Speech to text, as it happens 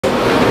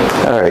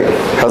All right,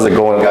 how's it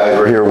going, guys?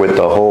 We're here with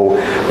the whole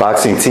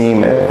boxing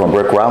team from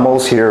Rick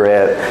Ramos here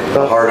at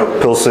the Heart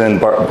of Pilsen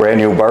brand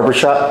new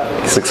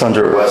barbershop,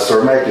 600 West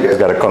Cermak. You guys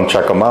got to come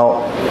check them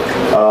out.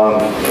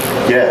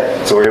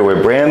 Yeah, so we're here with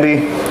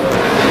Brandi,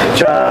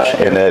 Josh,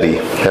 and Eddie.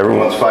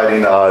 Everyone's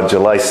fighting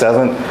July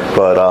 7th,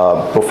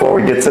 but before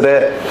we get to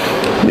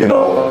that, you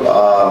know,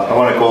 I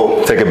want to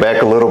go take it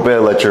back a little bit,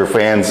 let your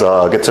fans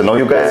get to know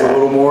you guys a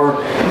little more,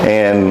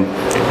 and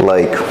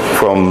like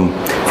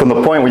from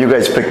the point where you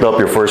guys picked up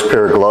your first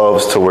pair of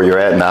gloves to where you're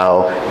at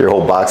now, your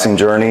whole boxing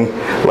journey,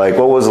 like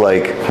what was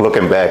like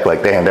looking back,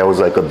 like damn, that was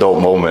like a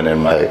dope moment in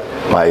my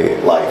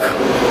life.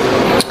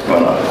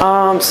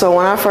 So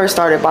when I first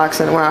started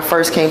boxing, when I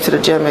first came to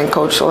the gym and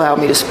coach allowed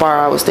me to spar,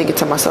 I was thinking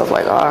to myself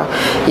like,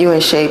 you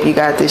in shape, you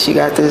got this, you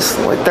got this.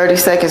 Like 30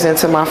 seconds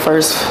into my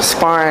first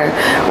sparring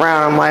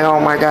round, I'm like, oh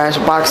my gosh,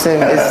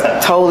 boxing is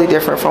totally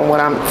different from what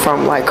I'm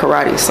from, like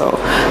karate. So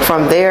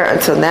from there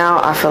until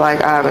now, I feel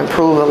like I've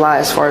improved a lot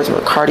as far as my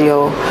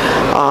cardio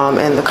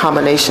and the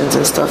combinations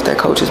and stuff that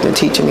coach has been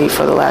teaching me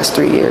for the last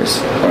 3 years.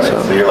 Right.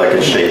 So you're like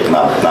in shape,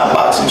 not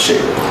boxing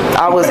shape.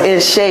 I was in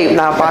shape,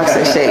 not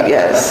boxing shape,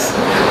 yes.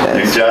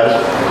 You, Josh?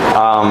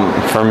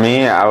 For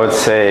me, I would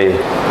say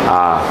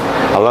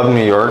I love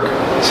New York,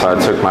 so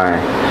I took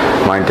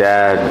my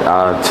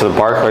dad to the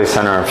Barclays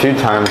Center a few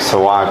times to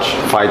watch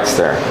fights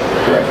there.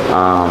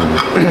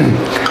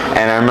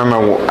 And I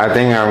remember, I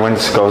think I went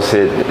to go see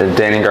a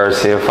Danny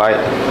Garcia fight,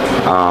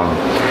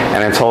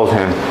 and I told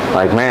him,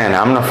 like, man,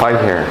 I'm gonna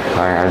fight here.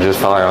 Like, I just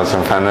felt like I was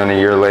gonna fight, and then a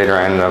year later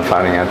I ended up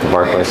fighting at the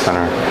Barclays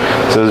Center.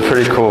 So it was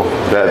pretty cool.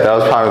 That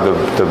was probably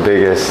the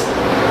biggest,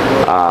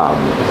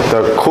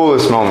 the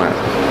coolest moment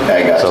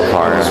so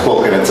far. You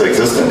spoken into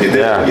existence. You did.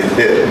 Yeah. You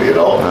did. You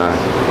know.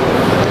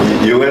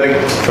 You Eddie?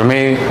 For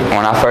me,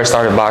 when I first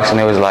started boxing,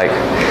 it was like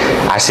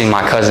I seen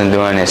my cousin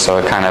doing it, so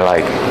it kind of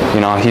like,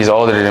 you know, he's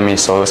older than me,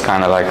 so it was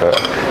kind of like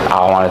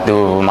I want to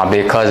do what my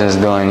big cousin's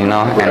doing, you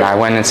know. Right. And I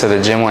went into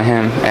the gym with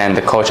him, and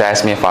the coach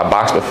asked me if I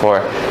boxed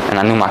before, and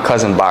I knew my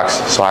cousin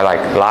boxed, so I like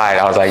lied.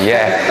 I was like,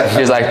 yeah.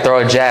 He was like, throw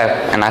a jab,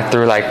 and I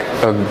threw like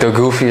the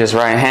goofiest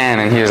right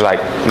hand, and he was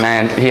like,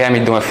 man, he had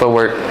me doing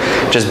footwork,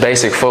 just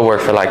basic footwork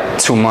for like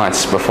 2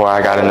 months before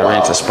I got in the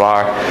ring to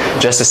spar,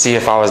 just to see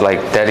if I was like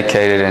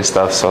dedicated and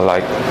stuff. So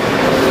like,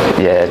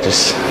 yeah,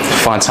 just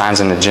fun times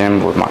in the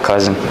gym with my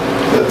cousin.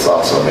 That's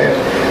awesome, man.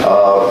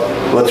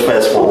 Let's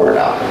fast forward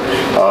now.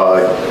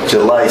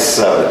 July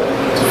 7th,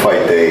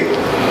 fight day.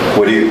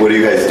 What do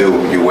you guys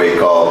do? You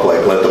wake up,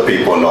 like let the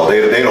people know.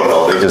 They don't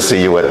know. They just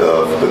see you at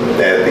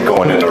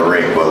going in the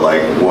ring. But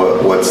like,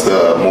 what's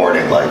the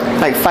morning like?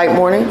 Like fight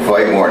morning?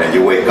 Fight morning.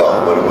 You wake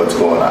up. What's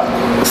going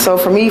on? So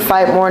for me,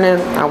 fight morning,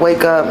 I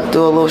wake up,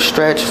 do a little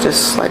stretch,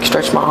 just like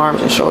stretch my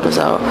arms and shoulders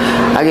out.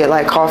 I get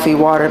like coffee,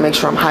 water, make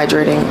sure I'm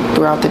hydrating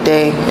throughout the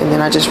day, and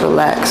then I just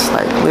relax,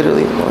 like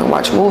literally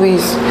watch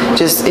movies,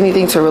 just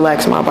anything to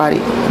relax my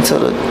body until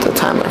the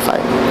time of the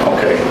fight.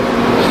 Okay.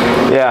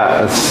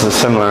 Yeah, it's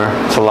similar.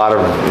 It's a lot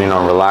of, you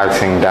know,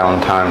 relaxing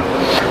downtime.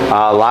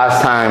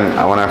 Last time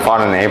when I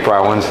fought in April,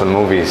 I went to the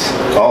movies.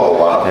 Oh,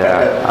 wow.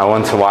 Yeah, I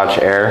went to watch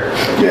Air.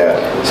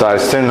 Yeah. So I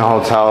stayed in the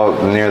hotel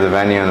near the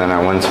venue, and then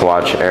I went to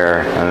watch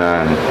Air, and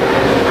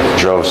then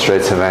drove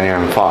straight to the venue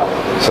and fought.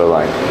 So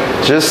like,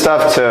 just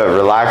stuff to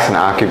relax and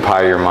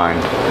occupy your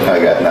mind.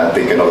 I got not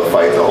thinking of the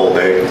fight the whole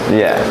day.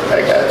 Yeah.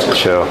 I got you.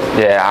 Chill.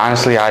 Yeah,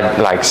 honestly, I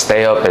like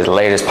stay up as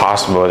late as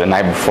possible the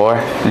night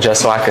before,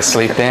 just so I could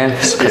sleep in.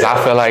 Because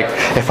I feel like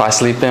if I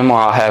sleep in more,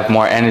 I'll have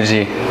more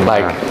energy,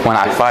 like when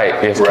I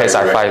fight, in case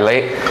I fight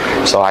late.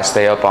 So I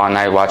stay up all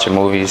night watching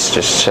movies,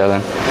 just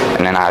chilling,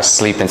 and then I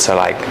sleep until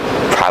like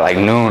probably like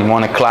noon,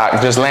 1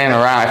 o'clock, just laying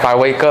around. If I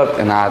wake up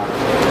and I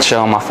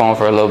chill on my phone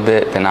for a little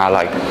bit, then I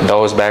like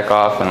doze back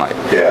off and like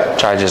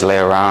try to just lay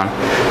around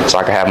so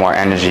I can have more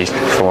energy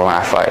for when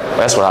I fight.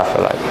 That's what I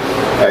feel like.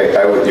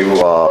 You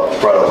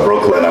brought up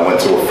Brooklyn. I went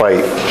to a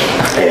fight,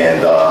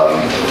 and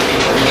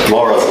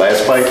Laura's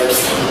last fight,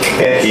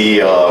 and he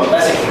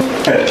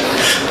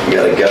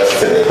got a guest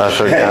today.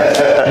 Special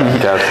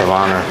guest of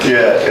honor.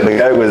 Yeah, and the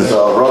guy was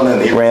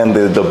running. He ran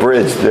the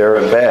bridge there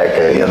and back,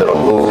 and he ended up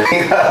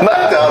moving.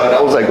 Knocked out, and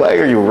I was like, "Why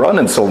are you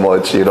running so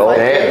much?" You know,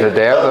 the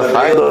day of the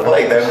fight,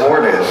 like that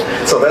morning.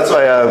 So that's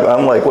why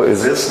I'm like, "What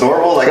is this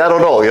normal?" Like I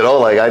don't know. You know,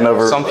 like I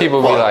never. Some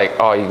people be like,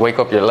 "Oh, you wake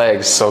up your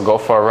legs, so go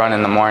for a run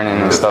in the morning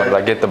and stuff,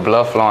 like get the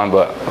blood flowing."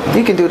 But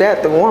you can do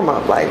that, the warm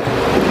up, like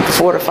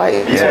before the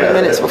fight, 20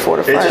 minutes before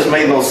the fight. It just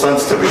made no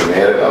sense to me,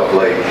 man.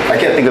 Like I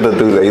can't think of the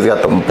dude. He's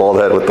got the bald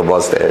head with the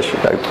mustache.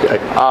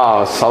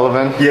 Oh,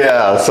 Sullivan?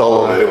 Yeah,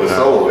 Sullivan. It was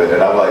Sullivan,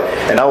 and I'm like,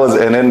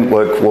 and then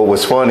what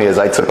was funny is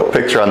I took a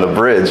picture on the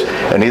bridge,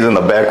 and he's in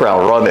the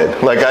background running.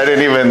 Like I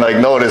didn't even like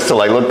notice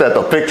till I looked at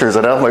the pictures,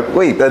 and I'm like,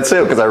 wait, that's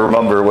him, because I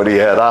remember what he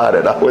had on,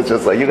 and I was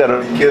just like, you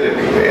gotta be kidding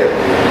me,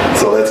 man.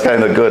 So that's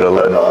kind of good to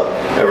let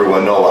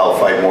everyone know how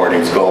fight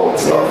mornings go and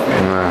stuff.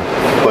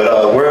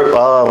 But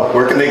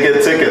where can they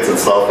get tickets and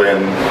stuff?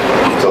 And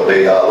so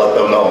they let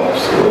them know.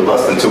 We're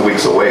less than 2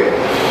 weeks away.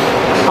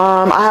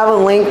 I have a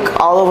link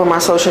all over my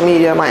social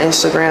media, my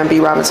Instagram, B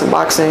Robinson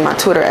Boxing, my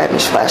Twitter at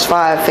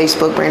Mish5,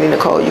 Facebook, Brandi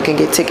Nicole. You can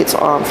get tickets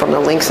from the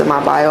links in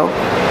my bio,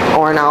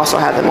 and I also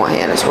have them on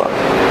hand as well.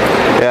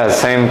 Yeah,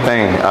 same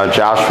thing.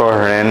 Joshua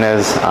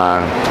Hernandez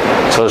on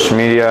social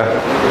media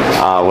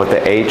with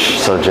the H,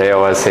 so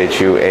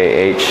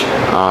JOSHUAH.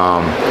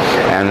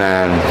 And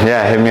then,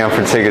 yeah, hit me up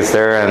for tickets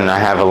there, and I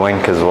have a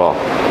link as well.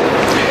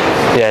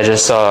 Yeah,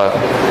 just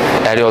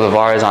Eddie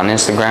Olivares on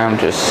Instagram.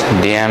 Just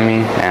DM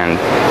me, and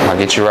I'll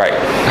get you right. All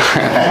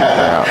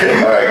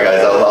right,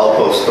 guys. I'll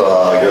post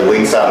your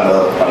links on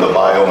the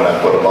bio when I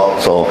put them up.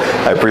 So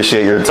I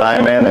appreciate your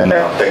time, man, and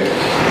thank you.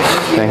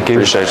 Thank you.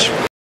 Appreciate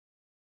you.